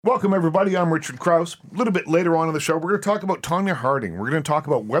Welcome, everybody. I'm Richard Krause. A little bit later on in the show, we're going to talk about Tonya Harding. We're going to talk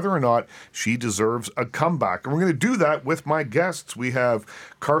about whether or not she deserves a comeback. And we're going to do that with my guests. We have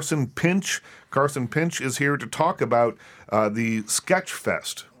Carson Pinch. Carson Pinch is here to talk about the Sketch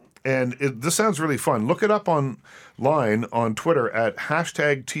Fest. And this sounds really fun. Look it up online on Twitter at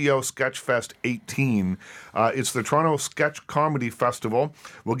hashtag TO Sketchfest18. It's the Toronto Sketch Comedy Festival.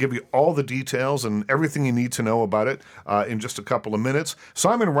 We'll give you all the details and everything you need to know about it in just a couple of minutes.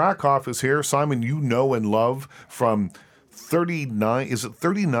 Simon Rakoff is here. Simon, you know and love from 39, is it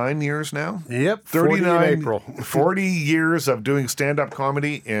 39 years now? Yep, 39 in April. 40 years of doing stand-up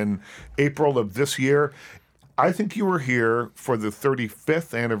comedy in April of this year. I think you were here for the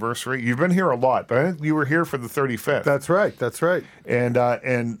 35th anniversary. You've been here a lot, but I think you were here for the 35th. That's right. That's right.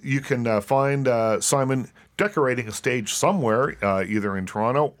 And you can find Simon decorating a stage somewhere, either in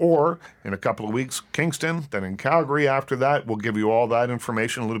Toronto or in a couple of weeks, Kingston, then in Calgary after that. We'll give you all that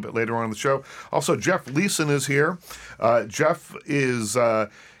information a little bit later on in the show. Also, Jeff Leeson is here. Jeff is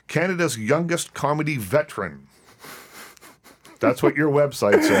Canada's youngest comedy veteran. That's what your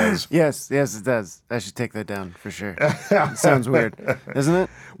website says. Yes, it does. I should take that down for sure. It sounds weird, doesn't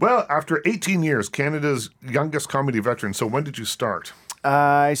it? Well, after 18 years, Canada's youngest comedy veteran. So when did you start?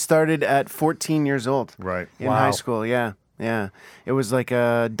 I started at 14 years old. Right. In high school, yeah. It was like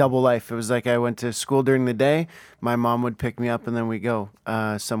a double life. It was like I went to school during the day. My mom would pick me up, and then we go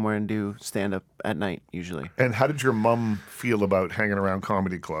somewhere and do stand-up at night, usually. And how did your mom feel about hanging around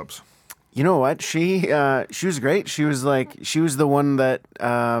comedy clubs? You know what? She was great. She was the one that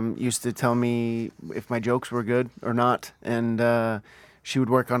used to tell me if my jokes were good or not, and she would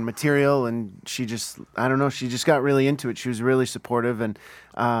work on material. And she just got really into it. She was really supportive, and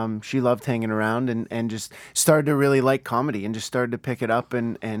she loved hanging around and just started to really like comedy and just started to pick it up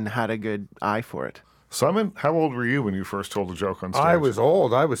and had a good eye for it. Simon, how old were you when you first told a joke on stage? I was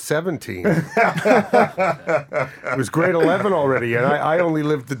old. I was 17. It was grade 11 already, and I only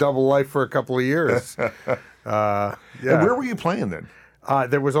lived the double life for a couple of years. And where were you playing then?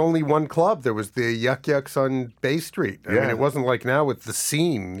 There was only one club. There was the Yuck Yucks on Bay Street. I mean, it wasn't like now with the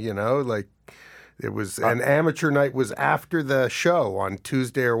scene, like it was an amateur night was after the show on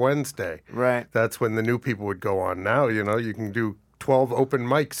Tuesday or Wednesday. Right. That's when the new people would go on. Now, you can do 12 open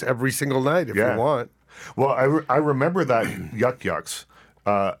mics every single night if you want. Well, I remember that Yuck Yucks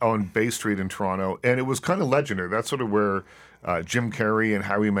on Bay Street in Toronto, and it was kind of legendary. That's sort of where Jim Carrey and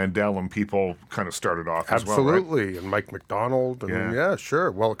Howie Mandel and people kind of started off as well, right? Absolutely, and Mike McDonald, and yeah, sure.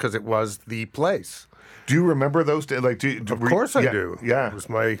 Well, because it was the place. Do you remember those days? Of course I do. Yeah, it was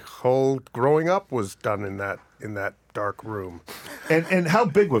my whole growing up was done in that dark room. And how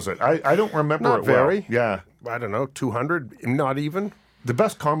big was it? I don't remember. Not it very. Well. Yeah, I don't know, 200, not even. The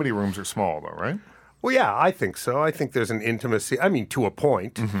best comedy rooms are small, though, right? Well, yeah, I think so. I think there's an intimacy. I mean, to a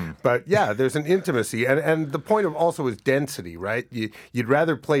point. Mm-hmm. But yeah, there's an intimacy. And the point of also is density, right? You'd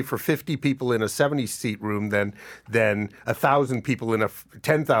rather play for 50 people in a 70-seat room than 1,000 people in a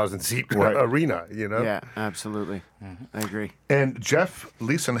 10,000-seat arena, Yeah, absolutely. Mm-hmm. I agree. And Jeff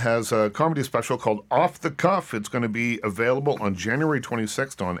Leeson has a comedy special called Off the Cuff. It's going to be available on January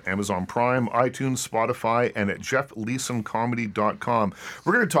 26th on Amazon Prime, iTunes, Spotify, and at jeffleesoncomedy.com.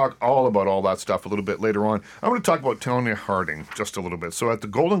 We're going to talk all about all that stuff a little bit later on. I'm going to talk about Tonya Harding just a little bit. So at the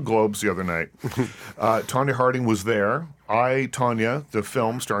Golden Globes the other night, Tonya Harding was there. I, Tonya, the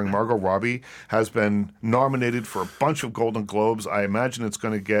film starring Margot Robbie, has been nominated for a bunch of Golden Globes. I imagine it's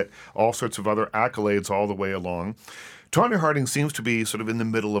going to get all sorts of other accolades all the way along. Tonya Harding seems to be sort of in the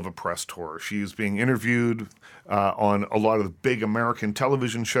middle of a press tour. She's being interviewed on a lot of the big American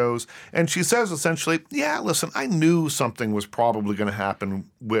television shows, and she says essentially, yeah, listen, I knew something was probably going to happen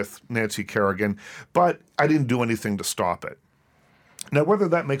with Nancy Kerrigan, but I didn't do anything to stop it. Now, whether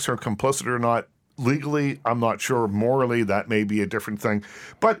that makes her complicit or not, legally, I'm not sure. Morally, that may be a different thing.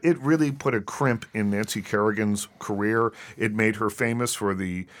 But it really put a crimp in Nancy Kerrigan's career. It made her famous for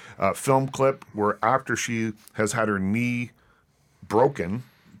the film clip where after she has had her knee broken,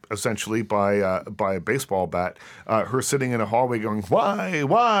 essentially by a baseball bat, her sitting in a hallway going,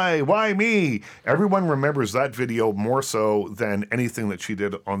 why me? Everyone remembers that video more so than anything that she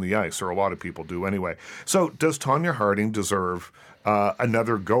did on the ice, or a lot of people do anyway. So does Tonya Harding deserve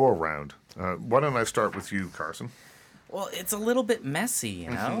another go-around? Why don't I start with you, Carson? Well, it's a little bit messy,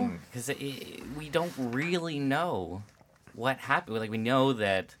 because we don't really know what happened. Like, we know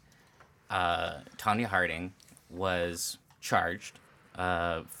that Tonya Harding was charged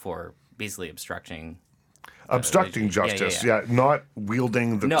for basically obstructing justice, not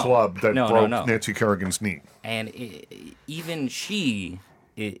wielding the club that broke Nancy Kerrigan's knee. And even she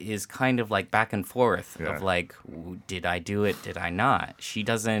is kind of like back and forth Yeah. of like, did I do it? Did I not? She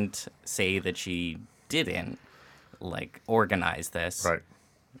doesn't say that she didn't like organize this, Right.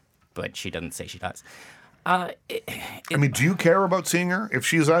 but she doesn't say she does. I mean, do you care about seeing her?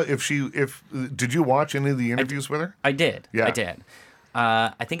 Did you watch any of the interviews with her? I did. Yeah. I did.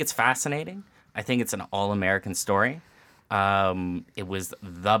 I think it's fascinating. I think it's an all-American story. It was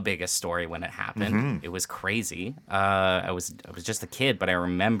the biggest story when it happened. Mm-hmm. It was crazy. I was just a kid, but I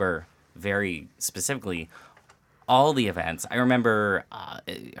remember very specifically all the events. I remember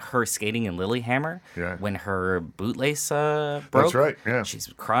her skating in Lillehammer Yeah. when her bootlace broke. That's right, yeah. She's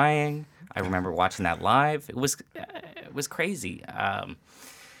crying. I remember watching that live. It was crazy.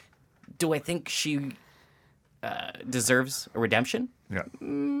 Do I think she deserves a redemption? Yeah.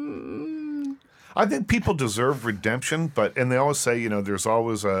 I think people deserve redemption, and they always say, there's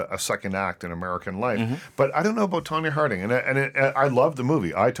always a second act in American life. Mm-hmm. But I don't know about Tonya Harding, and I love the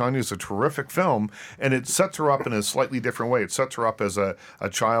movie. I, Tonya is a terrific film, and it sets her up in a slightly different way. It sets her up as a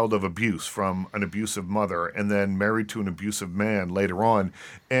child of abuse from an abusive mother, and then married to an abusive man later on.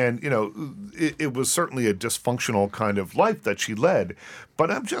 And, it was certainly a dysfunctional kind of life that she led. But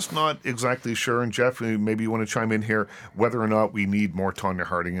I'm just not exactly sure, and Jeff, maybe you want to chime in here, whether or not we need more Tonya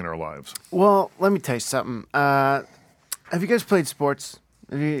Harding in our lives. Well, let me tell you something. Have you guys played sports?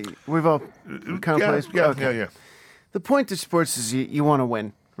 We've all kind of played. Yeah. The point of sports is you want to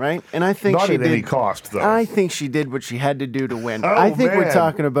win, right? And I think Not she at did. any cost, though. I think she did what she had to do to win. Oh, I think we're man.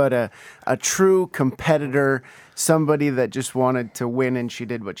 talking about a true competitor, somebody that just wanted to win, and she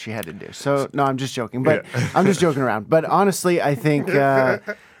did what she had to do. So no, I'm just joking, but I'm just joking around. But honestly, I think I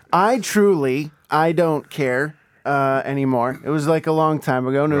don't care anymore. It was like a long time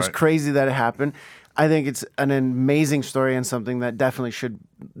ago, and it was Right. crazy that it happened. I think it's an amazing story and something that definitely should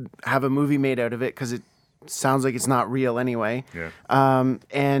have a movie made out of it because it sounds like it's not real anyway. Yeah. I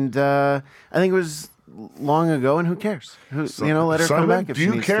think it was long ago, and who cares? Let her come Simon, back if do she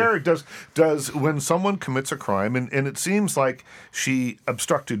you needs care? to. Does when someone commits a crime, and it seems like she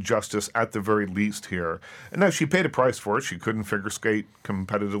obstructed justice at the very least here. And now she paid a price for it. She couldn't figure skate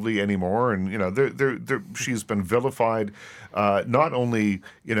competitively anymore, and she's been vilified, not only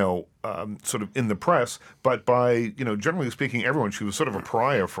sort of in the press, but by generally speaking, everyone. She was sort of a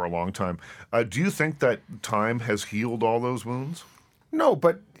pariah for a long time. Do you think that time has healed all those wounds? No,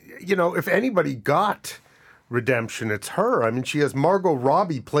 but if anybody got redemption, it's her. I mean, she has Margot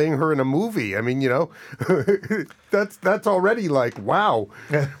Robbie playing her in a movie. I mean, that's already like, wow,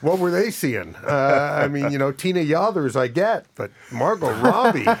 what were they seeing? I mean, Tina Yothers, I get, but Margot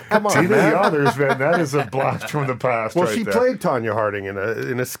Robbie, come on, Tina man. Yothers, man, that is a blast from the past. Well, right she there. played Tonya Harding in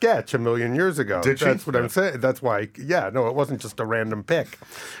a sketch a million years ago. Did she? That's what I'm saying. That's why. Yeah, no, it wasn't just a random pick.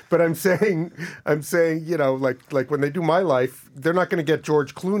 But I'm saying, like when they do My Life, they're not going to get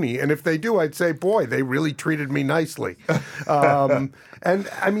George Clooney, and if they do, I'd say, boy, they really treated me nicely. And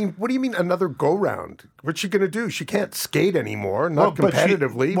I mean, what do you mean another go round? What's she going to do? She can't skate anymore, not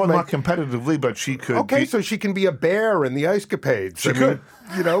competitively. Not competitively, but she could. Okay, so she can be a bear in the Ice Capades. She could.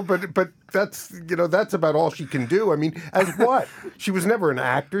 But that's about all she can do. I mean, as what? She was never an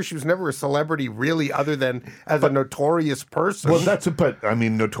actor. She was never a celebrity, really, other than as a notorious person. Well, but I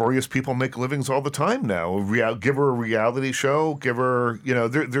mean, notorious people make livings all the time now. Give her a reality show. Give her,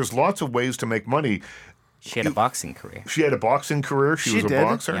 there's lots of ways to make money. She had a boxing career. She had a boxing career. She was a did?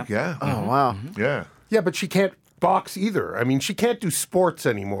 boxer. Yep. Yeah. Oh wow! Yeah. Yeah, but she can't box either. I mean, she can't do sports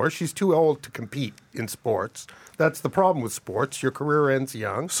anymore. She's too old to compete in sports. That's the problem with sports. Your career ends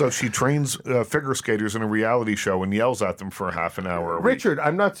young. So she trains figure skaters in a reality show and yells at them for a half an hour a week. Richard,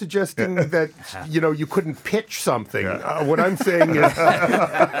 I'm not suggesting that you couldn't pitch something. What I'm saying is,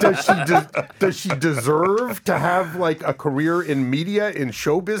 does she deserve to have like a career in media, in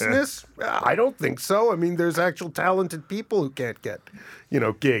show business? I don't think so. I mean, there's actual talented people who can't get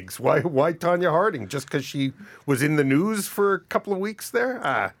gigs. Why Tonya Harding? Just because she was in the news for a couple of weeks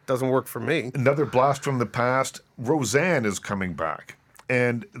there? Doesn't work for me. Another blast from the past. Roseanne is coming back.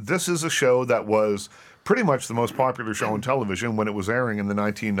 And this is a show that was pretty much the most popular show on television when it was airing in the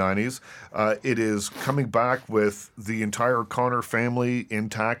 1990s. It is coming back with the entire Connor family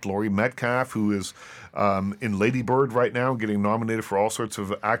intact. Laurie Metcalf, who is in Lady Bird right now, getting nominated for all sorts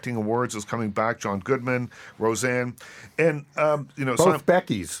of acting awards, is coming back. John Goodman, Roseanne, and Both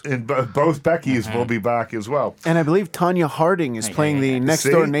Beckys. and both Beckys will be back as well. And I believe Tonya Harding is playing the next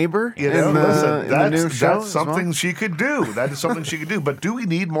door neighbor in the new show. That's something she could do. That is something she could do. But do we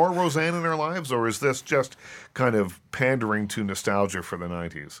need more Roseanne in our lives, or is this just kind of pandering to nostalgia for the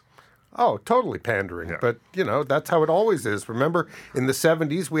 90s? Oh, totally pandering. Yeah. But, that's how it always is. Remember, in the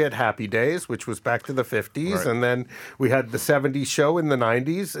 70s, we had Happy Days, which was back to the 50s. Right. And then we had the 70s show in the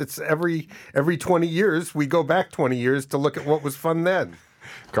 90s. It's every 20 years, we go back 20 years to look at what was fun then.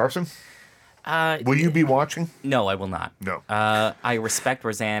 Carson, will you be watching? No, I will not. No. I respect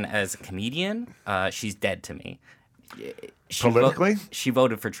Roseanne as a comedian. She's dead to me. Politically? She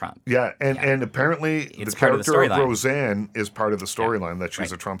voted for Trump. Yeah, and apparently It's the part of the character of storyline. Roseanne is part of the storyline that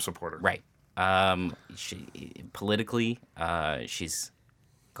she's Right. a Trump supporter. Right. Politically, she's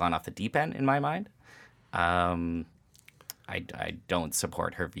gone off the deep end in my mind. I don't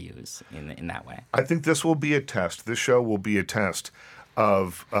support her views in that way. I think this will be a test. This show will be a test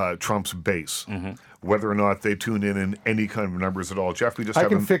of Trump's base, Mm-hmm. whether or not they tune in any kind of numbers at all. Jeff, we just I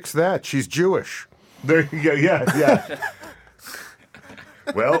haven't. can fix that. She's Jewish. There you go. Yeah.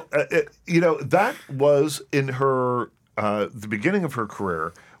 Well, that was in her the beginning of her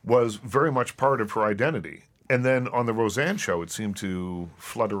career was very much part of her identity, and then on the Roseanne show, it seemed to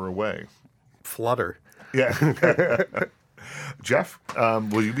flutter away. Flutter. Yeah. Jeff,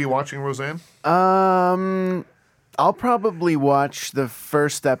 will you be watching Roseanne? I'll probably watch the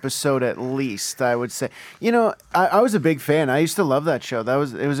first episode at least, I would say. I was a big fan. I used to love that show.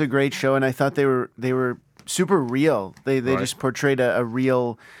 It was a great show, and I thought they were super real. They Right. just portrayed a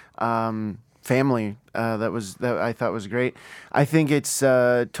real family that I thought was great. I think it's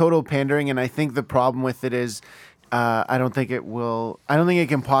total pandering, and I think the problem with it is I don't think it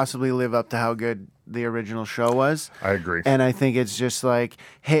can possibly live up to how good the original show was. I agree. And I think it's just like,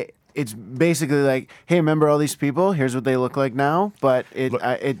 hey, it's basically like, hey, remember all these people? Here's what they look like now. But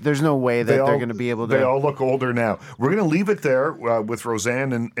there's no way that they're going to be able to. They all look older now. We're going to leave it there with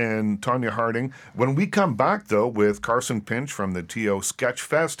Roseanne and Tanya Harding. When we come back, though, with Carson Pinch from the TO Sketch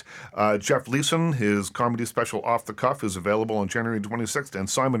Fest, Jeff Leeson, his comedy special Off the Cuff is available on January 26th, and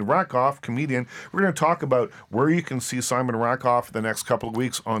Simon Rakoff, comedian. We're going to talk about where you can see Simon Rakoff the next couple of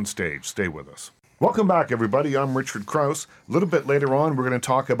weeks on stage. Stay with us. Welcome back, everybody. I'm Richard Krause. A little bit later on, we're going to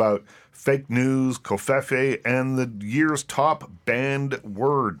talk about fake news, Covfefe, and the year's top banned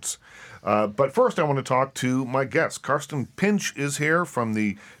words. But first, I want to talk to my guest. Carson Pinch is here from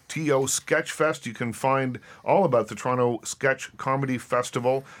the TO Sketch Fest. You can find all about the Toronto Sketch Comedy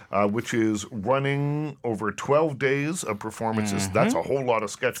Festival, which is running over 12 days of performances. That's a whole lot of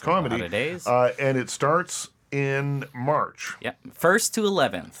sketch comedy. lot of days. And it starts in March. Yeah, 1st to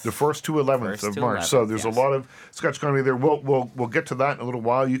 11th. The 1st to 11th 1st of to March. 11th, So there's yes. a lot of sketch comedy there. We'll get to that in a little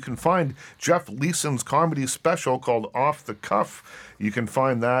while. You can find Jeff Leeson's comedy special called Off the Cuff. You can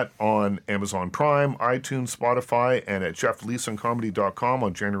find that on Amazon Prime, iTunes, Spotify, and at jeffleesoncomedy.com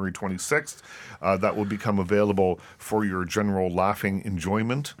on January 26th. That will become available for your general laughing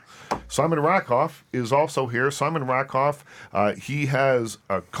enjoyment. Simon Rakoff is also here. Simon Rakoff, he has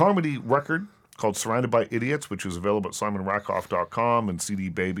a comedy record called Surrounded by Idiots, which is available at simonrakoff.com and CD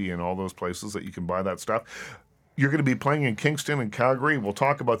Baby and all those places that you can buy that stuff. You're going to be playing in Kingston and Calgary. We'll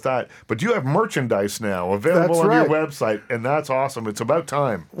talk about that. But you have merchandise now available That's on your right. website, and that's awesome. It's about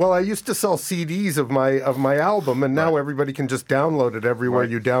time. Well, I used to sell CDs of my album, and now everybody can just download it everywhere Right.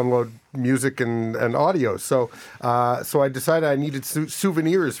 you download music and audio. So I decided I needed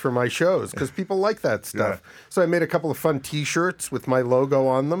souvenirs for my shows because people like that stuff. Yeah. So I made a couple of fun T-shirts with my logo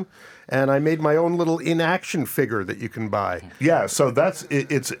on them, and I made my own little in-action figure that you can buy. Yeah, so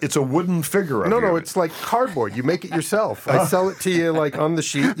it's a wooden figure. No, it's like cardboard. You make it yourself. I sell it to you like on the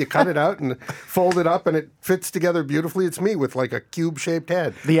sheet. You cut it out and fold it up, and it fits together beautifully. It's me with like a cube-shaped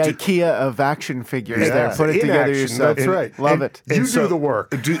head. The IKEA of action figures Yeah. there. Put it In together action, yourself. that's right. Love it. You do the work.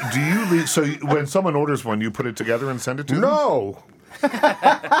 Do you leave, so when someone orders one, you put it together and send it to them? No.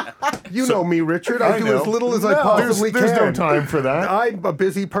 You know me, Richard. I do know. as little as I No, possibly there's can. no time for that. I'm a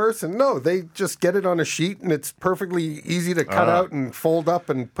busy person. No, they just get it on a sheet, and it's perfectly easy to cut out and fold up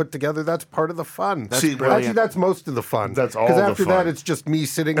and put together. That's part of the fun. See, Actually, that's most of the fun. That's all Because the after fun. that, it's just me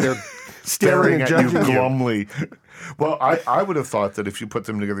sitting there Staring staring and at you judging you. glumly. Well, I would have thought that if you put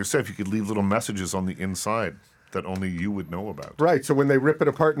them together yourself, you could leave little messages on the inside that only you would know about. Right, so when they rip it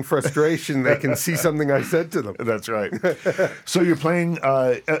apart in frustration, they can see something I said to them. That's right. So you're playing,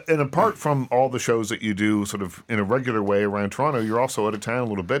 and apart from all the shows that you do sort of in a regular way around Toronto, you're also out of town a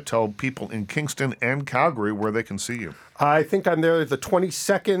little bit. Tell people in Kingston and Calgary where they can see you. I think I'm there the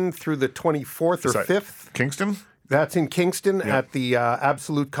 22nd through the 24th or Is that 5th. Kingston? That's in Kingston at the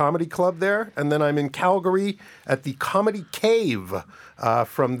Absolute Comedy Club there. And then I'm in Calgary at the Comedy Cave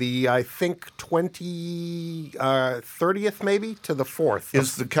from the, I think, 30th maybe to the 4th.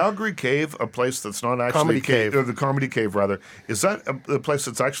 Is the Calgary Cave a place that's not actually Comedy Cave. Or the Comedy Cave, rather? Is that a place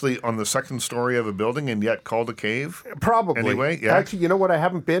that's actually on the second story of a building and yet called a cave? Probably. Anyway, yeah. Actually, you know what? I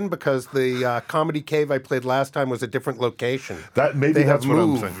haven't been because the Comedy Cave I played last time was a different location. That maybe They that's have what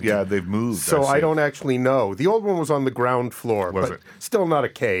moved. I'm thinking. Yeah, they've moved. So I see. don't actually know. The old one was on the ground floor, Was but it? still not a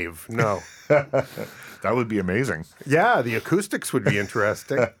cave. No. That would be amazing. Yeah, the acoustics would be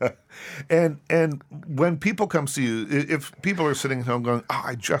interesting. And when people come see you, if people are sitting at home going, "Oh,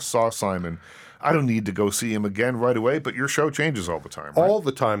 I just saw Simon. I don't need to go see him again right away," but your show changes all the time, right? All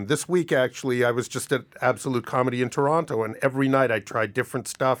the time. This week, actually, I was just at Absolute Comedy in Toronto, and every night I tried different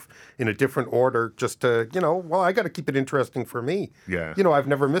stuff in a different order just to, I got to keep it interesting for me. Yeah. I've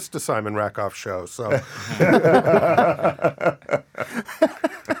never missed a Simon Rakoff show, so.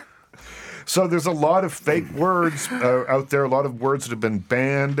 So there's a lot of fake words out there, a lot of words that have been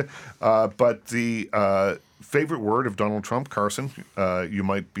banned, but the favorite word of Donald Trump, Carson, you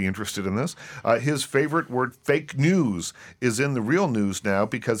might be interested in this, his favorite word, fake news, is in the Real News now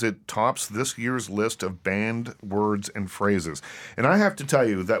because it tops this year's list of banned words and phrases. And I have to tell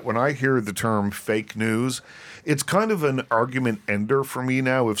you that when I hear the term fake news, it's kind of an argument ender for me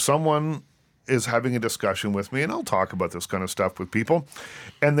now. If someone is having a discussion with me, and I'll talk about this kind of stuff with people,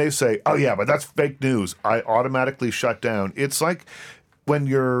 and they say, "Oh yeah, but that's fake news," I automatically shut down. It's like when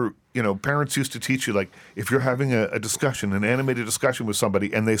your parents used to teach you, like, if you're having a discussion, an animated discussion with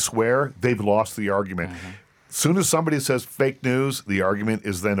somebody, and they swear, they've lost the argument. As soon as somebody says fake news, the argument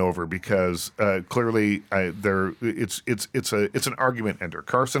is then over because clearly it's an argument ender.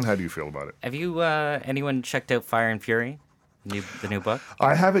 Carson, how do you feel about it? Have you anyone checked out Fire and Fury, the new book?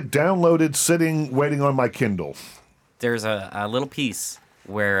 I have it downloaded, sitting, waiting on my Kindle. There's a little piece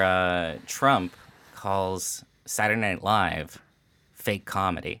where Trump calls Saturday Night Live fake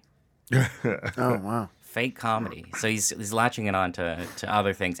comedy. Oh, wow. Fake comedy. So he's latching it on to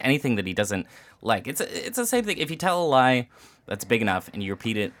other things. Anything that he doesn't like. It's the same thing. If you tell a lie that's big enough and you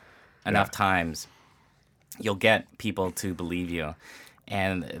repeat it enough times, you'll get people to believe you.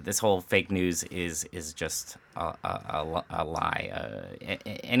 And this whole fake news is just a lie.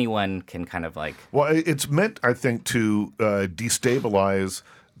 Anyone can kind of like... Well, it's meant, I think, to destabilize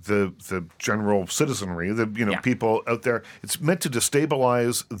the general citizenry, people out there. It's meant to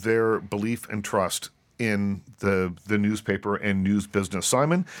destabilize their belief and trust in the newspaper and news business.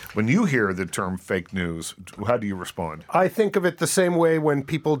 Simon, when you hear the term fake news, how do you respond? I think of it the same way when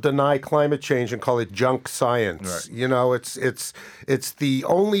people deny climate change and call it junk science. Right. It's the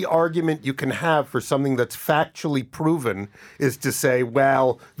only argument you can have for something that's factually proven is to say,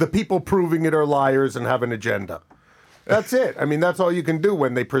 well, the people proving it are liars and have an agenda. That's it. I mean, that's all you can do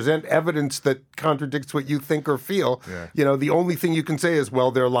when they present evidence that contradicts what you think or feel. Yeah. The only thing you can say is,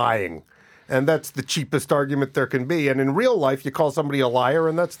 well, they're lying. And that's the cheapest argument there can be. And in real life, you call somebody a liar,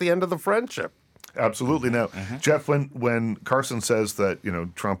 and that's the end of the friendship. Absolutely. Now, Jeff, when Carson says that,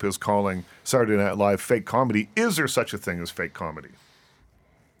 Trump is calling Saturday Night Live fake comedy, is there such a thing as fake comedy?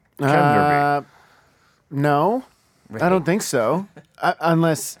 Can there be? No, I don't think so.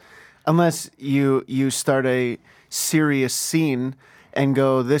 Unless you start a serious scene and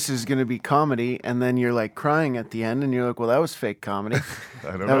go, this is going to be comedy, and then you're like crying at the end, and you're like, well, that was fake comedy.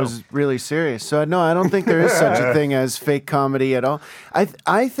 I don't That know. was really serious. So no, I don't think there is such a thing as fake comedy at all.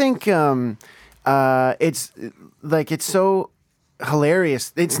 I think it's so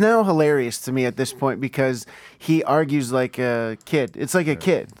hilarious. It's now hilarious to me at this point because he argues like a kid. It's like a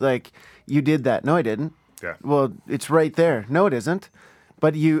kid. Like, you did that. No, I didn't. Yeah. Well, it's right there. No, it isn't.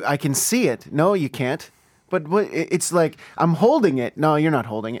 But I can see it. No, you can't. But it's like, I'm holding it. No, you're not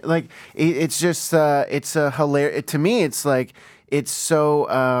holding it. Like, it's just, it's a hilarious. To me, it's like, it's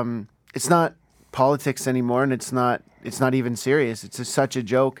so, it's not politics anymore, and it's not even serious. It's just such a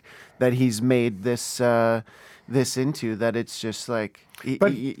joke that he's made this into that it's just like,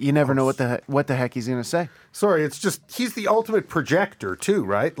 you never know what the heck he's gonna say. Sorry, it's just, he's the ultimate projector too,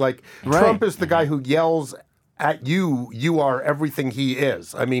 right? Like, Right. Trump is the guy who yells at you, you are everything he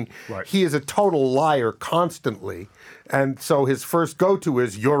is. I mean, Right. he is a total liar constantly. And so his first go-to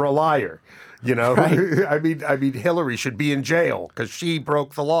is, you're a liar. Right. I mean, Hillary should be in jail because she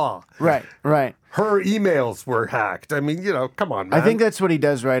broke the law. Right. her emails were hacked. I mean, come on, man. I think that's what he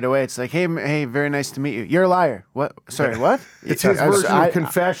does right away. It's like, hey, very nice to meet you. You're a liar. What? Sorry, what? it's his version of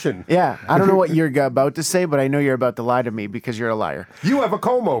confession. Yeah, I don't know what you're about to say, but I know you're about to lie to me because you're a liar. You have a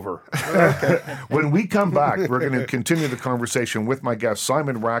comb over. When we come back, we're going to continue the conversation with my guest,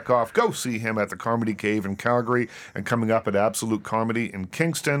 Simon Rakoff. Go see him at the Comedy Cave in Calgary and coming up at Absolute Comedy in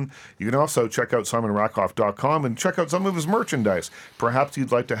Kingston. You can also check out simonrakoff.com and check out some of his merchandise. Perhaps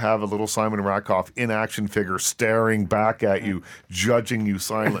you'd like to have a little Simon Rakoff in-action figure staring back at you, judging you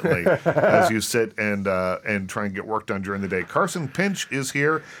silently as you sit and try and get work done during the day. Carson Pinch is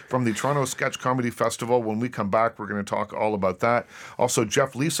here from the Toronto Sketch Comedy Festival. When we come back, we're going to talk all about that. Also,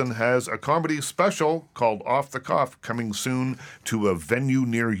 Jeff Leeson has a comedy special called Off the Cuff coming soon to a venue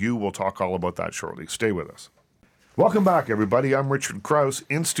near you. We'll talk all about that shortly. Stay with us. Welcome back, everybody. I'm Richard Krause.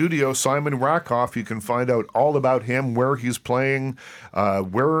 In studio, Simon Rakoff. You can find out all about him, where he's playing,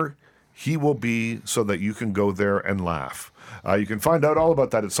 where he will be, so that you can go there and laugh. You can find out all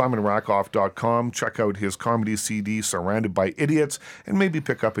about that at simonrakoff.com. Check out his comedy CD, Surrounded by Idiots, and maybe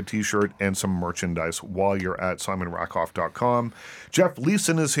pick up a t-shirt and some merchandise while you're at simonrakoff.com. Jeff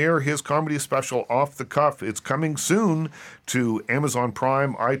Leeson is here. His comedy special, Off the Cuff, it's coming soon to Amazon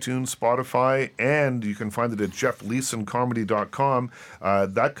Prime, iTunes, Spotify, and you can find it at jeffleesoncomedy.com.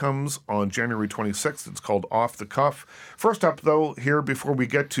 That comes on January 26th. It's called Off the Cuff. First up, though, here, before we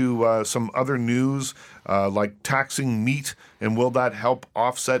get to some other news, like taxing meat, and will that help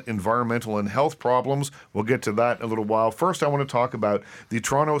offset environmental and health problems? We'll get to that in a little while. First, I want to talk about the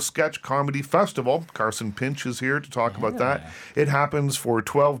Toronto Sketch Comedy Festival. Carson Pinch is here to talk about that. It happens for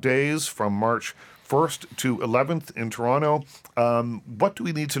 12 days from March 1st to 11th in Toronto. What do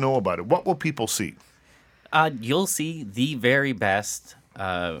we need to know about it? What will people see? You'll see the very best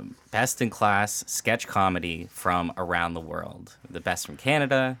in class sketch comedy from around the world. The best from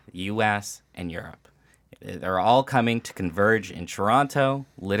Canada, US, and Europe. They're all coming to converge in Toronto.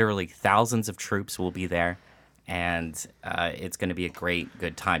 Literally thousands of troops will be there, and it's going to be a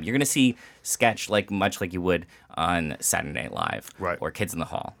good time. You're going to see sketch much like you would on Saturday Night Live, right, or Kids in the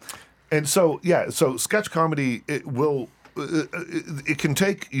Hall. And so sketch comedy, it can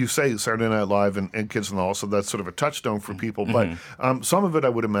take, you say, Saturday Night Live and Kids in the Hall, so that's sort of a touchstone for people. But some of it, I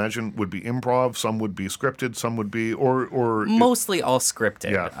would imagine, would be improv, some would be scripted, some would be, or mostly all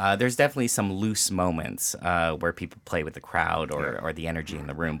scripted. Yeah. There's definitely some loose moments where people play with the crowd or the energy in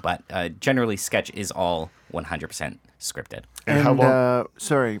the room. But generally, sketch is all 100% scripted. And how long?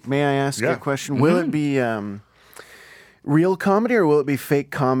 Sorry, may I ask a question? Will it be real comedy, or will it be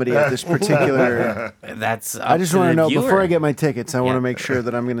fake comedy at this particular? That's up I just to want to the know viewer. before I get my tickets. I want to make sure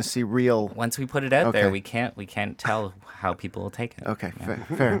that I'm going to see real. Once we put it out there, Okay. we can't tell how people will take it. Okay,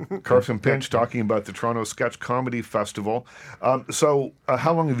 fair. Carson Pinch talking about the Toronto Sketch Comedy Festival. So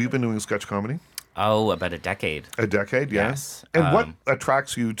how long have you been doing sketch comedy? Oh, about a decade. A decade, yeah. Yes. And what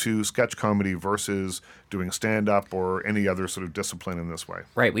attracts you to sketch comedy versus doing stand-up or any other sort of discipline in this way?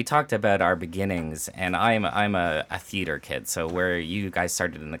 Right. We talked about our beginnings, and I'm a theater kid. So where you guys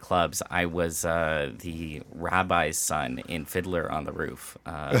started in the clubs, I was the rabbi's son in Fiddler on the Roof.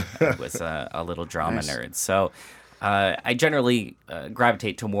 I was a little drama nerd. So I generally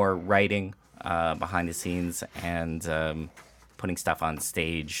gravitate to more writing behind the scenes and putting stuff on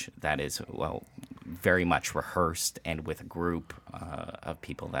stage that is, very much rehearsed and with a group of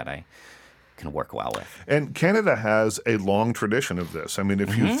people that I can work well with. And Canada has a long tradition of this. I mean,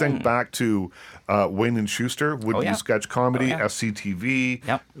 if you think back to Wayne and Schuster, would-be sketch comedy,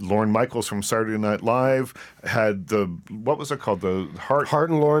 SCTV, Lorne Michaels from Saturday Night Live had what was it called? The Hart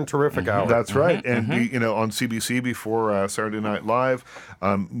and Lauren Terrific Hour. That's right. And, on CBC before Saturday Night Live,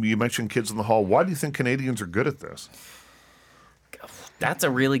 you mentioned Kids in the Hall. Why do you think Canadians are good at this? That's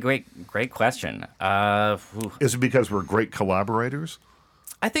a really great question. Is it because we're great collaborators?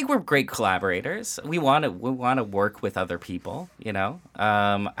 I think we're great collaborators. We want to work with other people.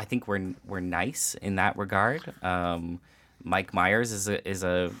 I think we're nice in that regard. Mike Myers is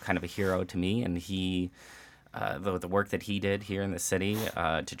a kind of a hero to me, and he the work that he did here in the city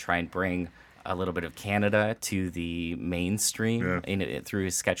to try and bring a little bit of Canada to the mainstream through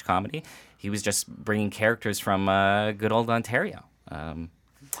his sketch comedy. He was just bringing characters from good old Ontario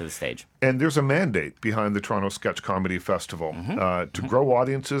to the stage. And there's a mandate behind the Toronto Sketch Comedy Festival to grow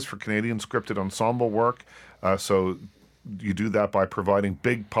audiences for Canadian scripted ensemble work. So you do that by providing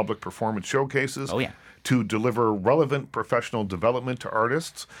big public performance showcases to deliver relevant professional development to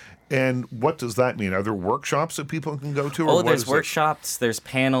artists. And what does that mean? Are there workshops that people can go to? Or there's workshops, there's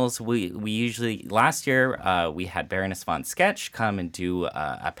panels. We usually, last year, we had Baroness von Sketch come and do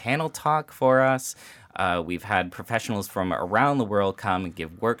a panel talk for us. We've had professionals from around the world come and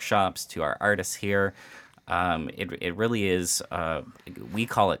give workshops to our artists here. It really is, we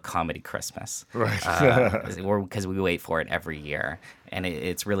call it Comedy Christmas. Right. Because we wait for it every year. And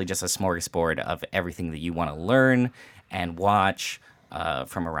it's really just a smorgasbord of everything that you want to learn and watch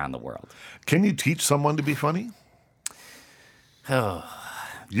from around the world. Can you teach someone to be funny? Oh,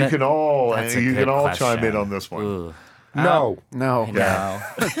 You can all that's a you good can all question. chime in on this one. Ooh. No. No. No.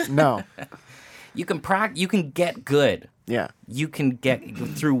 No. You can get good. Yeah. You can get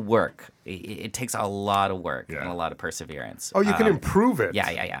through work. It takes a lot of work Yeah. and a lot of perseverance. Oh, you can improve it.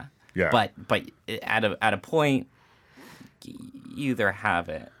 Yeah. Yeah. But at a point, you either have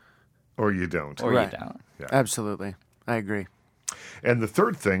it Or you don't. or Right. you don't. Absolutely. I agree. And the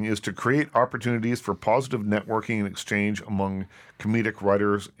third thing is to create opportunities for positive networking and exchange among comedic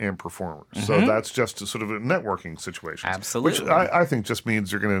writers and performers. So that's just a sort of a networking situation. Absolutely. Which I think just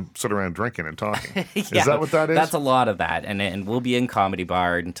means you're going to sit around drinking and talking. Yeah, Is that what that is? That's a lot of that, and we'll be in Comedy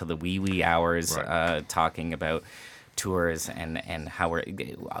Bar until the wee hours, Right. talking about tours and how we're.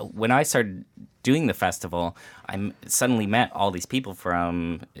 When I started doing the festival, suddenly met all these people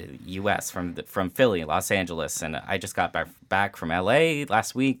from U.S., from Philly, Los Angeles, and I just got back from L.A.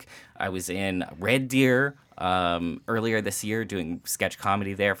 last week. I was in Red Deer earlier this year doing sketch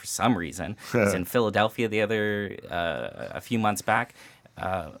comedy there for some reason. I was in Philadelphia a few months back.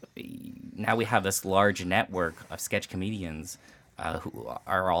 Now we have this large network of sketch comedians who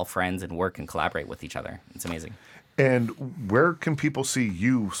are all friends and work and collaborate with each other. It's amazing. And where can people see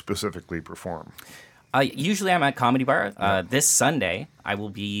you specifically perform? Usually I'm at Comedy Bar. This Sunday, I will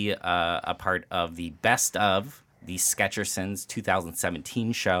be a part of the Best of the Sketchersons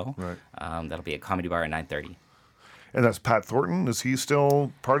 2017 show. Right. That'll be at Comedy Bar at 9:30. And that's Pat Thornton. Is he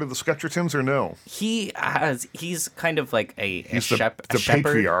still part of the Sketchertons or no? He's kind of like a He's the shepherd.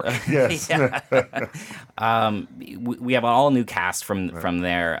 patriarch. Yes. We have an all new cast from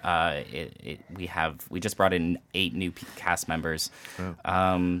there. We just brought in 8 new cast members.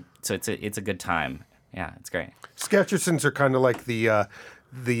 So it's a good time. Yeah, it's great. Sketchersons are kind of like the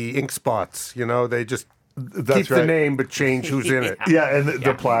ink spots. You know, they just That's keep the right. name but change who's in it. Yeah, and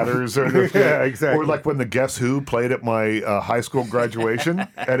the platters. Or the, Yeah, exactly. Or like when the Guess Who played at my high school graduation,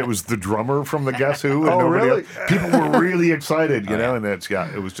 and it was the drummer from the Guess Who. And Oh, really? People were really excited, you know, and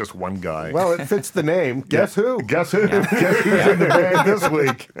it was just one guy. Well, it fits the name. Guess who? Guess who? Guess who's in the band this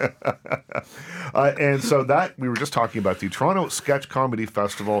week? And so we were just talking about the Toronto Sketch Comedy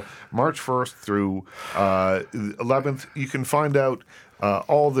Festival, March 1st through 11th. You can find out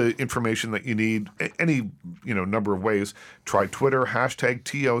all the information that you need, any number of ways. Try Twitter,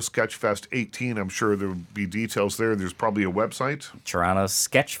 #TOSketchFest18. I'm sure there'll be details there. There's probably a website.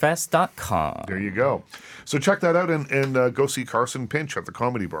 TorontoSketchFest.com. There you go. So check that out and go see Carson Pinch at the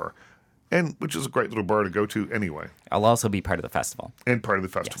Comedy Bar, which is a great little bar to go to anyway, I'll also be part of the festival. and part of the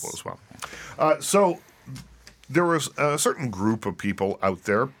festival Yes. as well. So there was a certain group of people out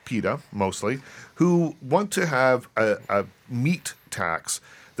there, PETA mostly, who want to have a meat tax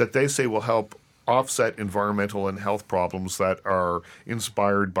that they say will help offset environmental and health problems that are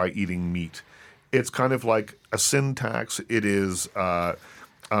inspired by eating meat. It's kind of like a sin tax. It is sort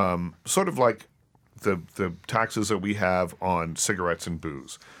of like the taxes that we have on cigarettes and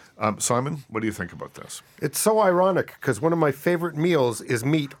booze. Simon, what do you think about this? It's so ironic because one of my favorite meals is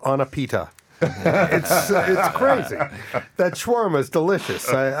meat on a pita. It's crazy. That shawarma is delicious.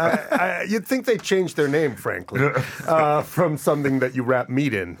 You'd think they changed their name, frankly, from something that you wrap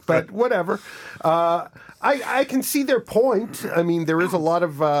meat in. But whatever. I can see their point. I mean, there is a lot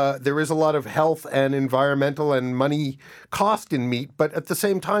of health and environmental and money cost in meat, but at the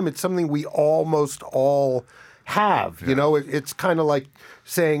same time, it's something we almost all have. You know, it's kind of like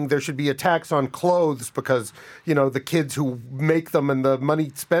saying there should be a tax on clothes because, the kids who make them and the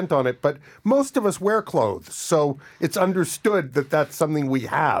money spent on it. But most of us wear clothes, so it's understood that that's something we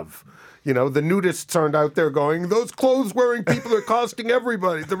have. The nudists aren't out there going, those clothes-wearing people are costing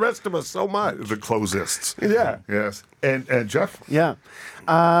everybody, the rest of us, so much. The closists. Yeah. Yes. And Jeff? Yeah.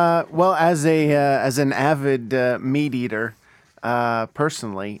 Well, as an avid meat eater,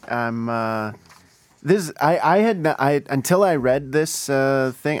 personally, I'm. Until I read this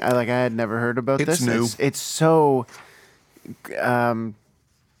thing, I had never heard about It's this. new. It's so.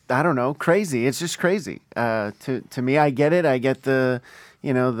 I don't know, crazy. It's just crazy. To me, I get it. I get the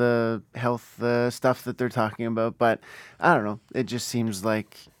health stuff that they're talking about, but I don't know. It just seems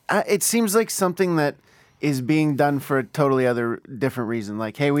like something that is being done for a totally different reason.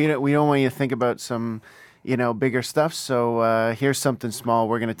 Like, hey, we don't want you to think about some, bigger stuff. So here's something small.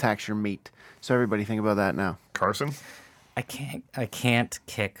 We're going to tax your meat. So everybody think about that now. Carson? I can't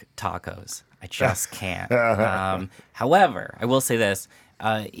kick tacos. I just can't. However, I will say this: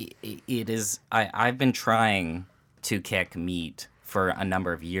 it is. I've been trying to kick meat for a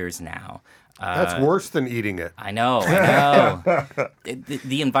number of years now. That's worse than eating it. I know.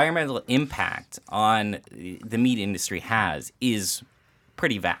 The environmental impact on the meat industry is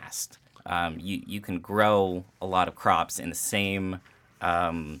pretty vast. You can grow a lot of crops in the same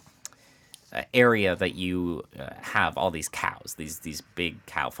area that you have all these cows, these big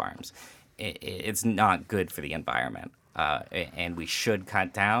cow farms. It's not good for the environment, and we should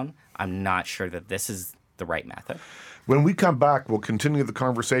cut down. I'm not sure that this is the right method. When we come back, we'll continue the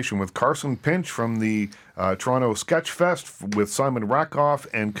conversation with Carson Pinch from the Toronto Sketch Fest with Simon Rakoff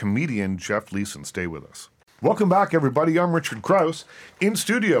and comedian Jeff Leeson. Stay with us. Welcome back, everybody. I'm Richard Krause. In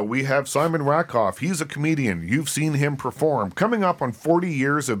studio, we have Simon Rakoff. He's a comedian. You've seen him perform. Coming up on 40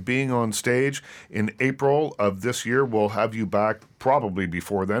 years of being on stage in April of this year. We'll have you back probably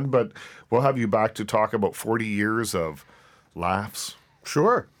before then, but we'll have you back to talk about 40 years of laughs,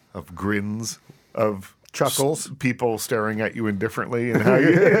 Sure. of grins, of Chuckles. people staring at you indifferently, and how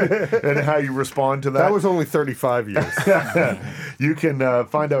you and how you respond to that. That was only 35 years. You can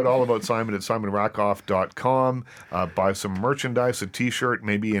find out all about Simon at simonrakoff.com. Buy some merchandise, a T-shirt,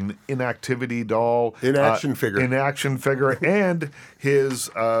 maybe an inactivity doll, In-action figure, and his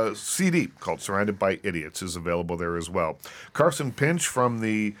CD called "Surrounded by Idiots" is available there as well. Carson Pinch from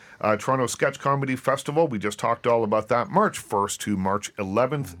the Toronto Sketch Comedy Festival. We just talked all about that. March 1st to March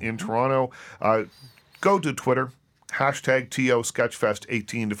 11th in Toronto. Go to Twitter, hashtag TO Sketchfest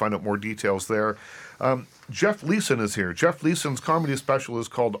 18 to find out more details there. Jeff Leeson is here. Jeff Leeson's comedy special is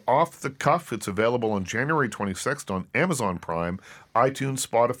called Off the Cuff. It's available on January 26th on Amazon Prime, iTunes,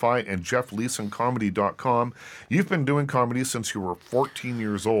 Spotify, and jeffleesoncomedy.com. You've been doing comedy since you were 14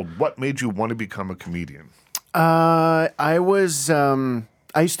 years old. What made you want to become a comedian? I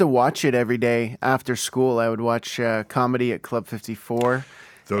used to watch it every day after school. I would watch comedy at Club 54.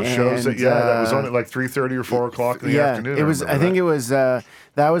 Those shows that was on at like 3:30 or 4 o'clock in the afternoon. It was. I think it was. That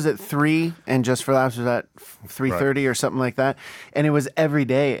was at 3, and Just for Laughs was at 3:30 or something like that. And it was every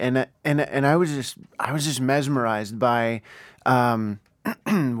day, and I was just mesmerized by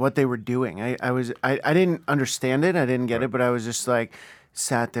what they were doing. I didn't understand it. I didn't get it, but I was just like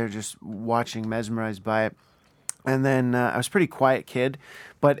sat there just watching, mesmerized by it. And then I was a pretty quiet kid,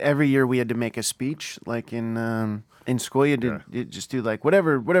 but every year we had to make a speech, like in school. You just do like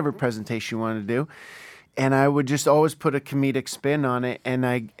whatever presentation you wanted to do, and I would just always put a comedic spin on it. And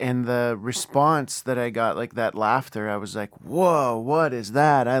the response that I got, like that laughter, I was like, "Whoa, what is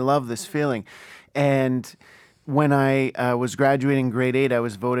that? I love this feeling." And when I was graduating grade 8, I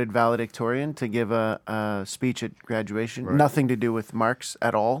was voted valedictorian to give a speech at graduation. Right. Nothing to do with marks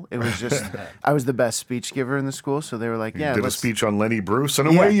at all. It was just I was the best speech giver in the school, so they were like, "Yeah." You did a speech on Lenny Bruce, and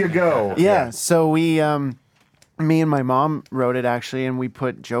away you go. Yeah. So we. Me and my mom wrote it actually, and we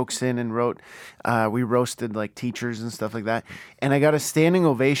put jokes in and we roasted like teachers and stuff like that. And I got a standing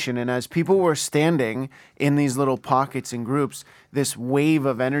ovation. And as people were standing in these little pockets and groups, this wave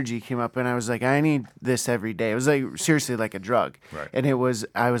of energy came up, and I was like, I need this every day. It was like seriously like a drug. Right. And I was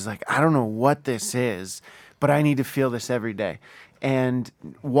like, I don't know what this is, but I need to feel this every day. And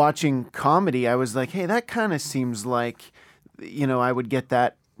watching comedy, I was like, hey, that kind of seems like, I would get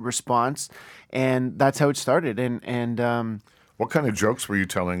that response. And that's how it started. And what kind of jokes were you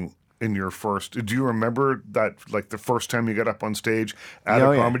telling in your first? Do you remember that, like the first time you got up on stage at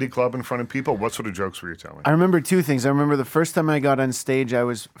a comedy club in front of people? What sort of jokes were you telling? I remember two things. I remember the first time I got on stage, I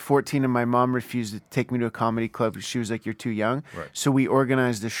was 14, and my mom refused to take me to a comedy club. She was like, "You're too young." Right. So we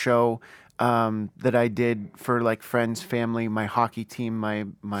organized a show that I did for like friends, family, my hockey team, my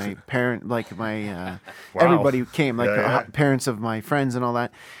parent, like my everybody who came, like parents of my friends and all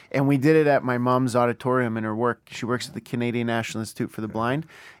that. And we did it at my mom's auditorium in her work. She works at the Canadian National Institute for the Blind,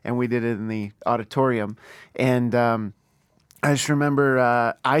 and we did it in the auditorium. And I just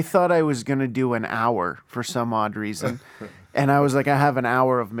remember I thought I was gonna do an hour for some odd reason, and I was like, I have an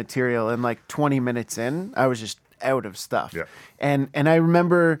hour of material, and like 20 minutes in, I was just out of stuff. Yeah. And I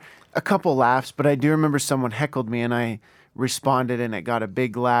remember a couple laughs, but I do remember someone heckled me, and I responded, and it got a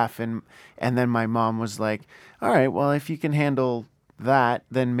big laugh, and then my mom was like, all right, well, if you can handle that,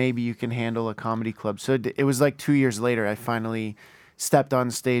 then maybe you can handle a comedy club. So it was like 2 years later, I finally stepped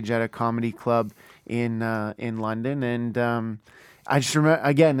on stage at a comedy club in London, and I just remember,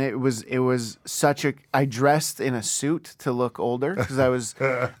 again, it was such a. I dressed in a suit to look older because I was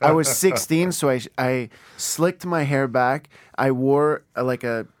 16, so I slicked my hair back. I wore like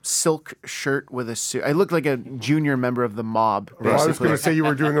a silk shirt with a suit. I looked like a junior member of the mob. Well, I was basically. going to say you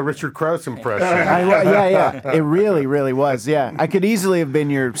were doing a Richard Krause impression. Yeah. It really, really was. Yeah, I could easily have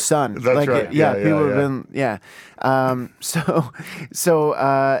been your son. That's right. Yeah, Yeah, people yeah, have been. So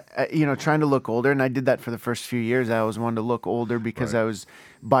trying to look older, and I did that for the first few years. I always wanted to look older because I was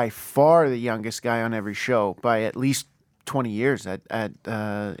by far the youngest guy on every show by at least 20 years in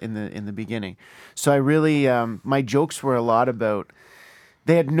the beginning. So I really my jokes were a lot about.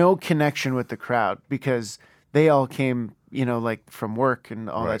 They had no connection with the crowd because they all came, like from work and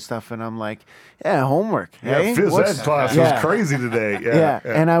all that stuff. And I'm like, homework. Hey? Phys ed class was crazy today. Yeah.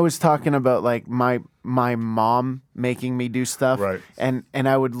 And I was talking about like my mom making me do stuff. Right. And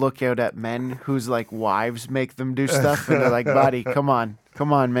I would look out at men whose like wives make them do stuff. And they're like, buddy, come on,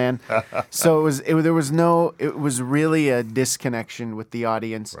 man. So it was really a disconnection with the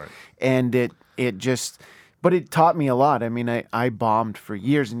audience. Right. And but it taught me a lot. I mean, I bombed for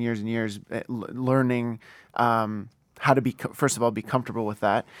years and years and years, learning how to first of all be comfortable with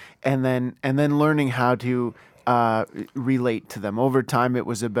that, and then learning how to relate to them. Over time, it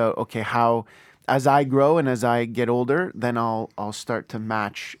was about how as I grow and as I get older, then I'll start to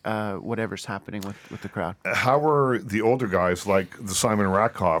match whatever's happening with the crowd. How were the older guys like the Simon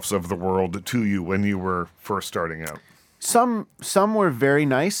Rakoffs of the world to you when you were first starting out? Some were very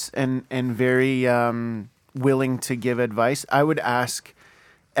nice and very willing to give advice. I would ask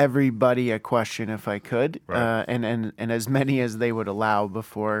everybody a question if I could, and as many as they would allow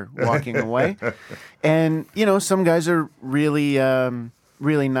before walking away. And some guys are really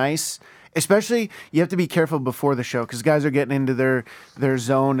really nice. Especially, you have to be careful before the show because guys are getting into their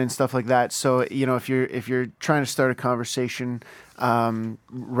zone and stuff like that. So if you're trying to start a conversation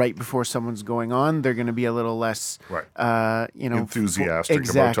right before someone's going on, they're going to be a little less enthusiastic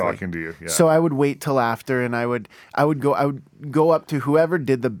about talking to you. Yeah. So I would wait till after, and I would go up to whoever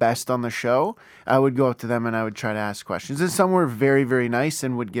did the best on the show. I would go up to them and I would try to ask questions. And some were very, very nice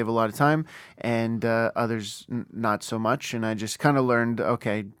and would give a lot of time, and others not so much. And I just kind of learned,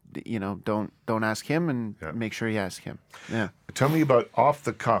 okay, don't ask him, and make sure you ask him. Yeah. Tell me about Off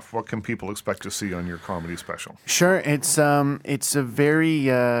the Cuff. What can people expect to see on your comedy special? Sure, it's a very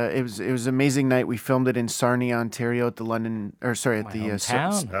it was an amazing night. We filmed it in Sarnia, Ontario, at the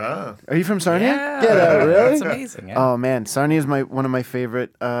town. Are you from Sarnia? Yeah, really? That's amazing. Yeah. Oh man, Sarnia is one of my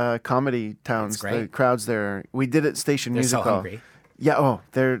favorite comedy towns. That's great. The crowds there. We did it at Station They're Music so Hall. hungry. Yeah. Oh,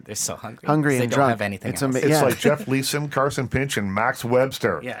 they're so hungry. Hungry they and don't drunk. have anything else. It's like Jeff Leeson, Carson Pinch, and Max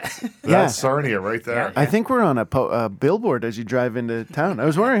Webster. Yeah. That's Sarnia right there. Yeah. I think we're on a billboard as you drive into town. I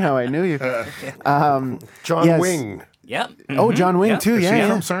was wondering how I knew you. John Wing. Yep. Oh, John Wing Yeah. too. Is Yeah, he yeah.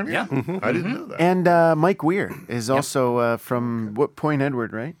 from Sarnia? Yeah. I didn't know that. And Mike Weir is also from Point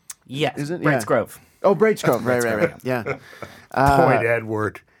Edward, right? Yes. Is it? Brights Yeah. Grove. Oh, Brights Grove. Right. Yeah. Point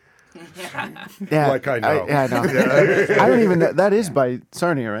Edward. Yeah. Like I know. I know. I don't even know. That is by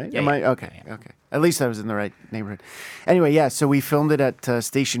Sarnia, right? Yeah, Am yeah. I? Okay. At least I was in the right neighborhood. Anyway, yeah, so we filmed it at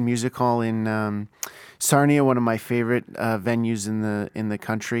Station Music Hall in Sarnia, one of my favorite venues in the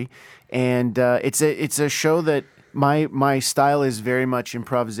country. And it's a show that my style is very much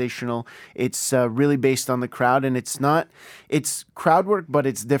improvisational. It's really based on the crowd, and it's crowd work, but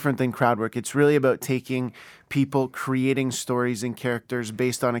it's different than crowd work. It's really about taking people, creating stories and characters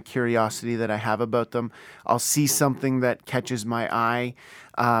based on a curiosity that I have about them. I'll see something that catches my eye,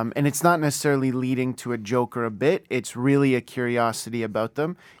 and it's not necessarily leading to a joke or a bit. It's really a curiosity about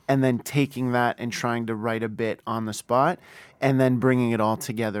them, and then taking that and trying to write a bit on the spot, and then bringing it all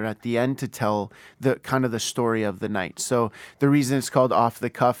together at the end to tell the kind of the story of the night. So the reason it's called Off the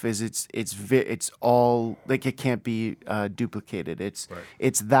Cuff is it's all like it can't be duplicated. It's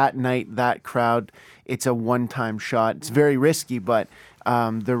that night, that crowd. It's a one-time shot. It's very risky, but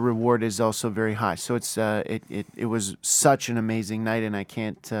the reward is also very high. So it was such an amazing night, and I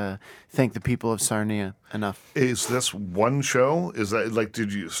can't thank the people of Sarnia enough. Is this one show? Is that like,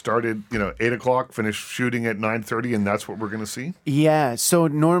 did you started 8 o'clock, finish shooting at 9:30, and that's what we're going to see? Yeah. So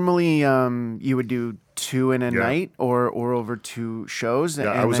normally you would do 2 in a night or over 2 shows.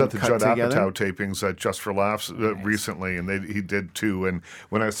 Yeah, and I was then at the cut Judd together. Apatow tapings at Just for Laughs recently, and he did 2. And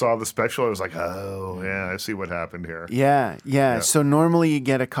when I saw the special, I was like, oh, yeah, I see what happened here. Yeah. So normally you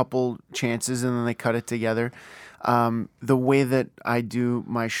get a couple chances and then they cut it together. The way that I do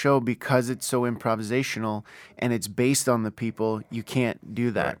my show, because it's so improvisational and it's based on the people, you can't do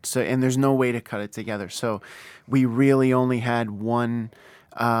that. Right. So, and there's no way to cut it together. So we really only had one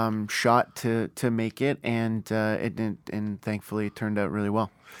shot to make it, and thankfully it turned out really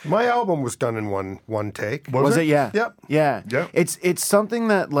well. My album was done in one take. Was it? Yeah. Yep. Yeah. Yep. It's something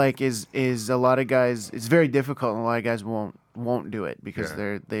that like is a lot of guys. It's very difficult, and a lot of guys won't won't do it because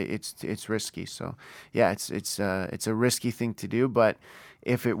Yeah. it's risky. So yeah, it's a risky thing to do, but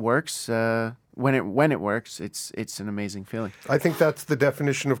if it works, when it works, it's an amazing feeling. I think that's the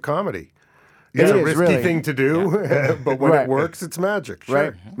definition of comedy. Yeah, It's It a is, risky really. thing to do, but when Right. it works, it's magic. Sure.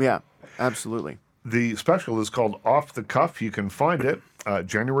 Right? Yeah, absolutely. The special is called Off the Cuff. You can find it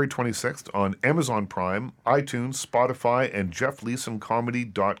January 26th on Amazon Prime, iTunes, Spotify, and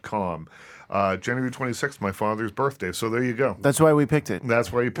JeffLeesonComedy.com. January 26th, my father's birthday. So there you go. That's why we picked it.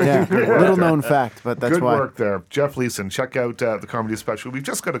 That's why you picked Yeah, it. Good work little there. known fact, but that's Good why. work there. Jeff Leeson, check out the comedy special. We've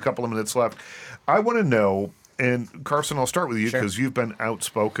just got a couple of minutes left. I want to know, and Carson, I'll start with you because you've been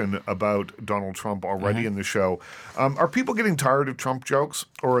outspoken about Donald Trump already in the show. Are people getting tired of Trump jokes,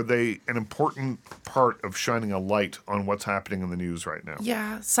 or are they an important part of shining a light on what's happening in the news right now?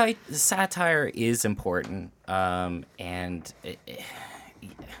 Yeah, satire is important, and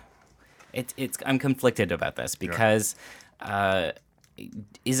it's I'm conflicted about this because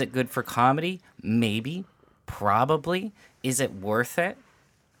is it good for comedy? Maybe, probably. Is it worth it?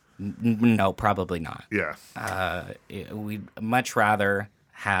 No, probably not. Yeah. We'd much rather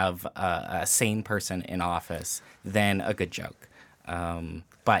have a sane person in office than a good joke.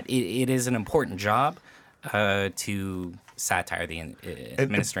 But it is an important job to satire the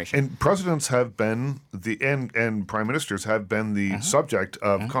administration. And presidents have been and prime ministers have been the subject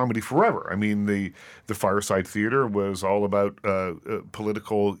of comedy forever. I mean, the Fireside Theater was all about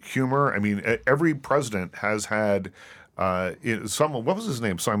political humor. I mean, every president has had someone. What was his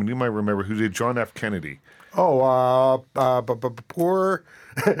name? Simon, you might remember who did John F. Kennedy. Oh, poor.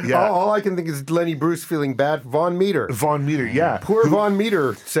 Yeah. All I can think is Lenny Bruce feeling bad. Von Meter. Von Meter, yeah. Poor Von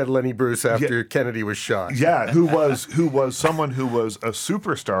Meter, said Lenny Bruce after Kennedy was shot. Yeah, who was someone who was a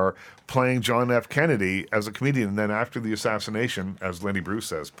superstar playing John F. Kennedy as a comedian, and then after the assassination, as Lenny Bruce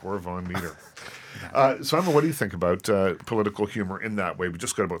says, poor Von Meter. Simon, what do you think about political humor in that way? We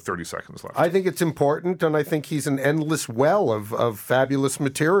just got about 30 seconds left. I think it's important, and I think he's an endless well of fabulous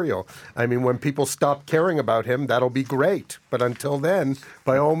material. I mean, when people stop caring about him, that'll be great. But until then,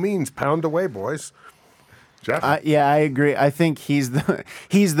 by all means, pound away, boys. Jeff? Yeah, I agree. I think he's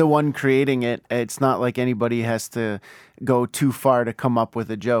the one creating it. It's not like anybody has to go too far to come up with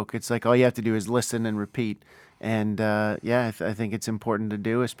a joke. It's like all you have to do is listen and repeat. And I think it's important to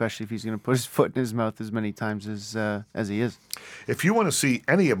do, especially if he's going to put his foot in his mouth as many times as he is. If you want to see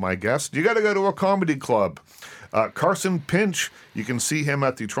any of my guests, you got to go to a comedy club. Carson Pinch, you can see him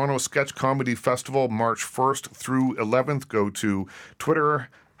at the Toronto Sketch Comedy Festival March 1st through 11th. Go to Twitter,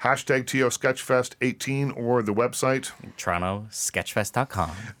 #TOSketchFest18 or the website.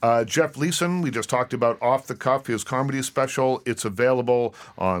 TorontoSketchFest.com. Jeff Leeson, we just talked about Off the Cuff, his comedy special. It's available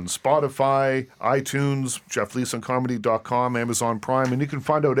on Spotify, iTunes, JeffLeesonComedy.com, Amazon Prime, and you can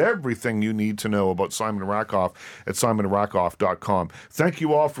find out everything you need to know about Simon Rakoff at SimonRakoff.com. Thank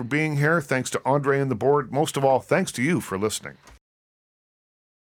you all for being here. Thanks to Andre and the board. Most of all, thanks to you for listening.